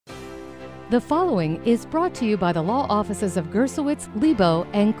The following is brought to you by the law offices of Gersowitz, Lebo,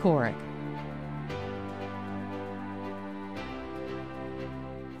 and Corrick.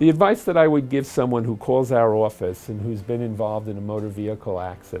 The advice that I would give someone who calls our office and who's been involved in a motor vehicle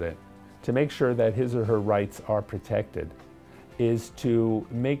accident to make sure that his or her rights are protected is to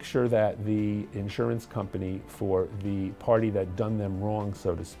make sure that the insurance company for the party that done them wrong,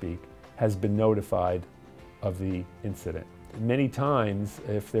 so to speak, has been notified of the incident. Many times,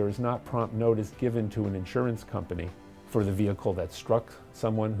 if there is not prompt notice given to an insurance company for the vehicle that struck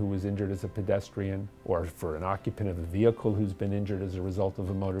someone who was injured as a pedestrian, or for an occupant of the vehicle who's been injured as a result of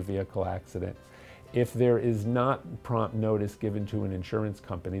a motor vehicle accident, if there is not prompt notice given to an insurance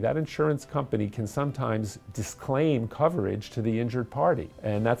company, that insurance company can sometimes disclaim coverage to the injured party.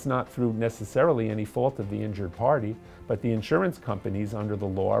 And that's not through necessarily any fault of the injured party, but the insurance companies under the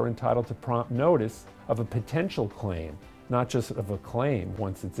law are entitled to prompt notice of a potential claim, not just of a claim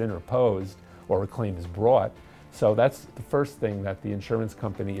once it's interposed or a claim is brought. So that's the first thing, that the insurance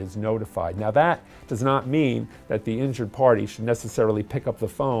company is notified. Now that does not mean that the injured party should necessarily pick up the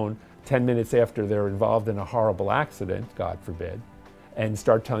phone 10 minutes after they're involved in a horrible accident, God forbid, and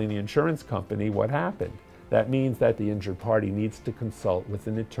start telling the insurance company what happened. That means that the injured party needs to consult with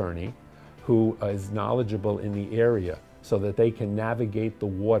an attorney who is knowledgeable in the area so that they can navigate the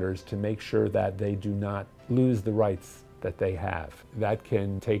waters to make sure that they do not lose the rights that they have. That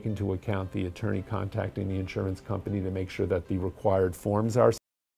can take into account the attorney contacting the insurance company to make sure that the required forms are